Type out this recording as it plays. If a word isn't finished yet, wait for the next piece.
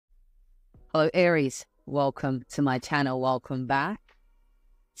Hello, Aries. Welcome to my channel. Welcome back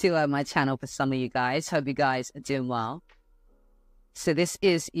to my channel for some of you guys. Hope you guys are doing well. So this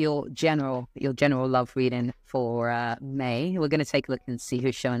is your general love reading for May. We're going to take a look and see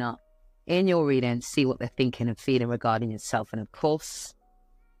who's showing up in your reading, see what they're thinking and feeling regarding yourself, and of course,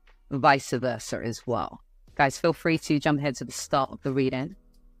 vice versa as well. Guys, feel free to jump ahead to the start of the reading.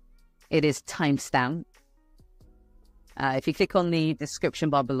 It is timestamped. If you click on the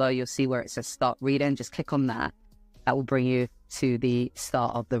description bar below, you'll see where it says start reading. Just click on that. That will bring you to the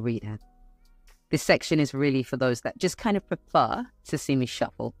start of the reading. This section is really for those that just kind of prefer to see me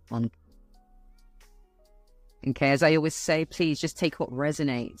shuffle on. Okay, as I always say, please just take what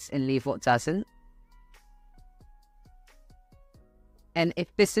resonates and leave what doesn't. And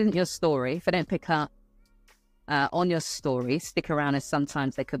if this isn't your story, if I don't pick up on your story, stick around, as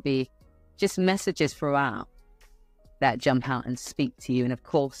sometimes there could be just messages throughout that jump out and speak to you. And of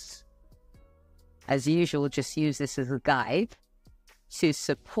course, as usual, just use this as a guide to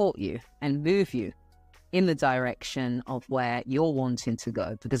support you and move you in the direction of where you're wanting to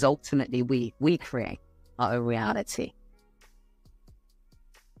go, because ultimately we create our own reality.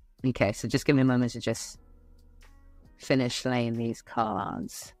 Okay, so just give me a moment to just finish laying these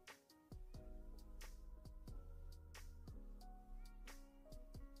cards.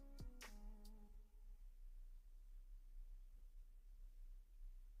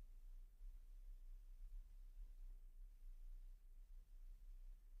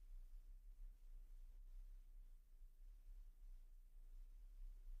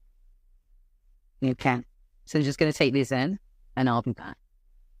 Okay, so I'm just going to take these in and I'll be back.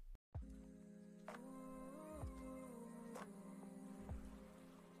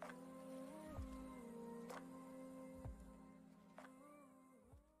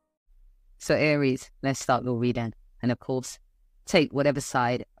 So Aries, let's start your reading. And of course, take whatever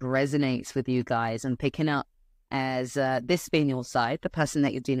side resonates with you guys. I'm picking up as this being your side, the person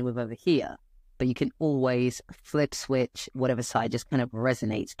that you're dealing with over here. But you can always flip switch whatever side just kind of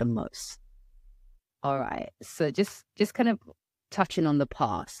resonates the most. All right, so just kind of touching on the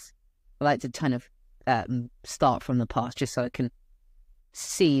past. I like to kind of start from the past just so I can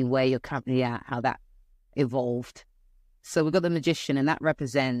see where you're currently at, how that evolved. So we've got the Magician, and that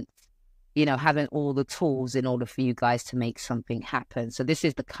represents, you know, having all the tools in order for you guys to make something happen. So this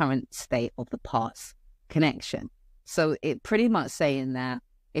is the current state of the past connection. So it pretty much saying that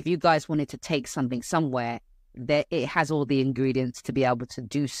if you guys wanted to take something somewhere, that it has all the ingredients to be able to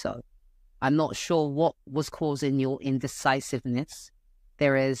do so. I'm not sure what was causing your indecisiveness.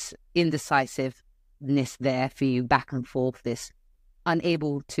 There is indecisiveness there for you, back and forth, this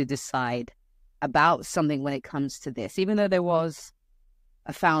unable to decide about something when it comes to this. Even though there was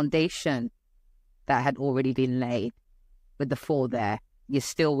a foundation that had already been laid with the 4 there, you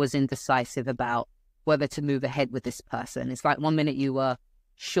still was indecisive about whether to move ahead with this person. It's like one minute you were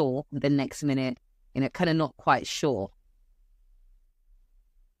sure, the next minute, you know, kind of not quite sure.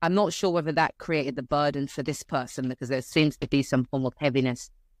 I'm not sure whether that created the burden for this person, because there seems to be some form of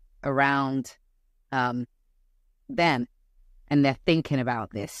heaviness around them, and they're thinking about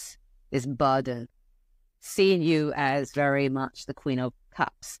this burden, seeing you as very much the Queen of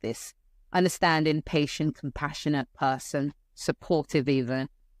Cups, this understanding, patient, compassionate person, supportive even,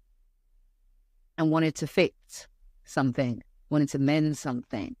 and wanted to fix something, wanted to mend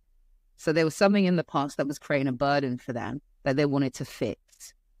something. So there was something in the past that was creating a burden for them that they wanted to fix.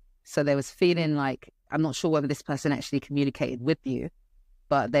 So they was feeling like, I'm not sure whether this person actually communicated with you,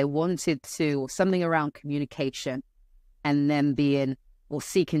 but they wanted to, or something around communication, and then being, or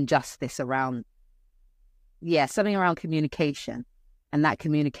seeking justice around, something around communication. And that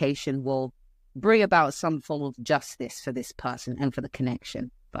communication will bring about some form of justice for this person and for the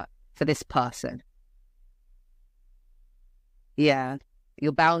connection. But for this person, your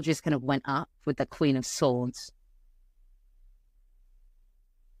boundaries kind of went up with the Queen of Swords.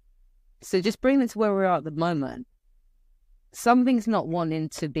 So just bring it to where we are at the moment. Something's not wanting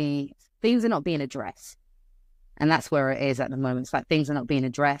to be, things are not being addressed. And that's where it is at the moment. It's like things are not being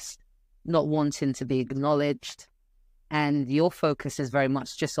addressed, not wanting to be acknowledged. And your focus is very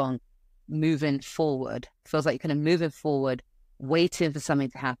much just on moving forward. It feels like you're kind of moving forward, waiting for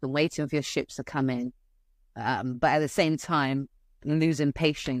something to happen, waiting for your ships to come in. But at the same time, losing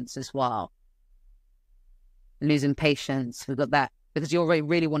patience as well. Losing patience. We've got that. Because you're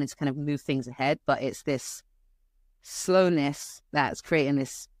really wanting to kind of move things ahead, but it's this slowness that's creating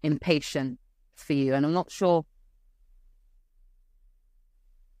this impatience for you. And I'm not sure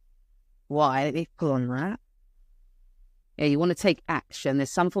why. They pull on that. Yeah, you want to take action.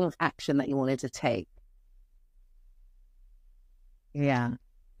 There's some form of action that you wanted to take. Yeah.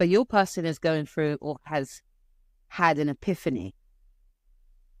 But your person is going through or has had an epiphany,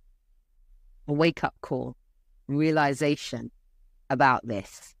 a wake-up call, realization about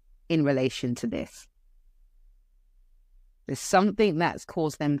this in relation to this. There's something that's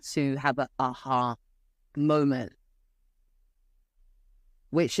caused them to have an aha moment,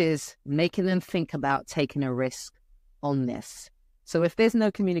 which is making them think about taking a risk on this. So if there's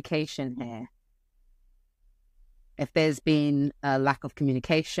no communication here, if there's been a lack of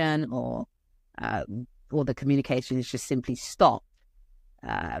communication or the communication is just simply stopped,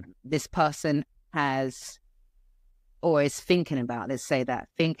 this person has or is thinking about, let's say that,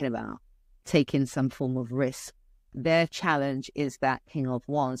 thinking about taking some form of risk. Their challenge is that King of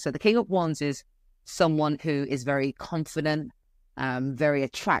Wands. So the King of Wands is someone who is very confident, very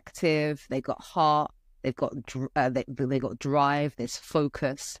attractive. They've got heart. They've got they got drive. There's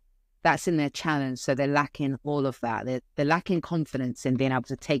focus. That's in their challenge. So they're lacking all of that. They're lacking confidence in being able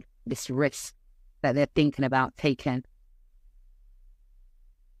to take this risk that they're thinking about taking.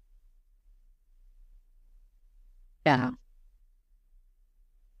 Yeah.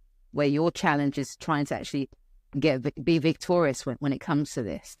 Where your challenge is trying to actually be victorious when it comes to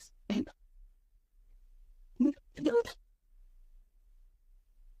this.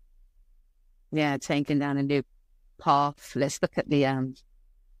 Yeah, taking down a new path. Let's look at the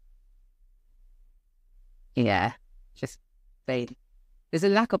yeah, just fade. There's a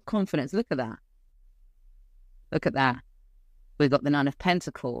lack of confidence. Look at that. Look at that. We've got the Nine of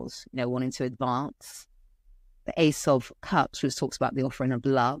Pentacles, wanting to advance. The Ace of Cups, which talks about the offering of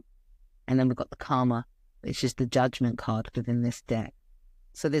love. And then we've got the Karma, which is the Judgment card within this deck.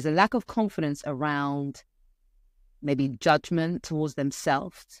 So there's a lack of confidence around maybe judgment towards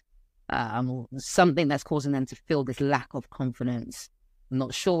themselves, something that's causing them to feel this lack of confidence. I'm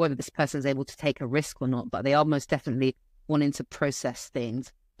not sure whether this person is able to take a risk or not, but they are most definitely wanting to process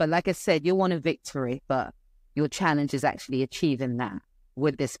things. But like I said, you want a victory, but your challenge is actually achieving that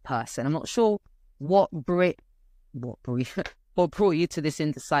with this person. I'm not sure what brought you to this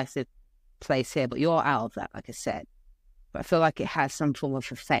indecisive place here, but you're out of that, like I said. But I feel like it has some form of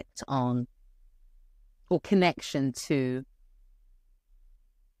effect on or connection to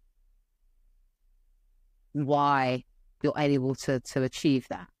why you're able to achieve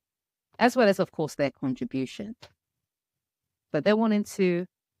that, as well as, of course, their contribution. But they're wanting to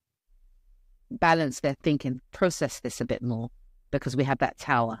balance their thinking, process this a bit more, because we have that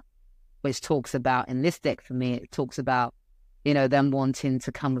Tower, which talks about, in this deck for me, it talks about, them wanting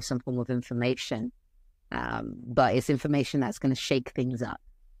to come with some form of information. But it's information that's going to shake things up,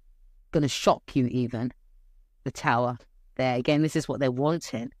 going to shock you even. The Tower there. Again, this is what they're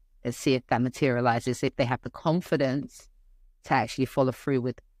wanting. Let's see if that materializes, if they have the confidence to actually follow through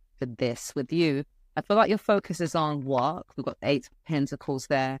with this. With you, I feel like your focus is on work. We've got the Eight of Pentacles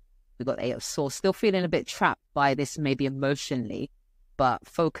there. We've got the Eight of Swords. Still feeling a bit trapped by this maybe emotionally, but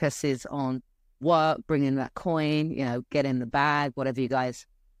focus is on work, bringing that coin, getting the bag, whatever you guys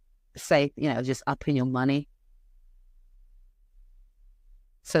say, just upping your money.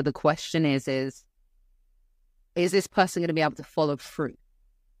 So the question is this person going to be able to follow through?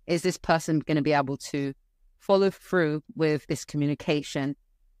 Is this person going to be able to follow through with this communication?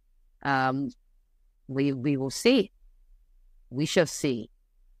 We will see. We shall see.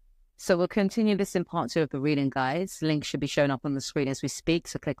 So we'll continue this in part 2 of the reading, guys. Link should be showing up on the screen as we speak,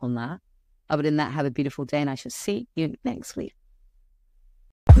 so click on that. Other than that, have a beautiful day, and I shall see you next week.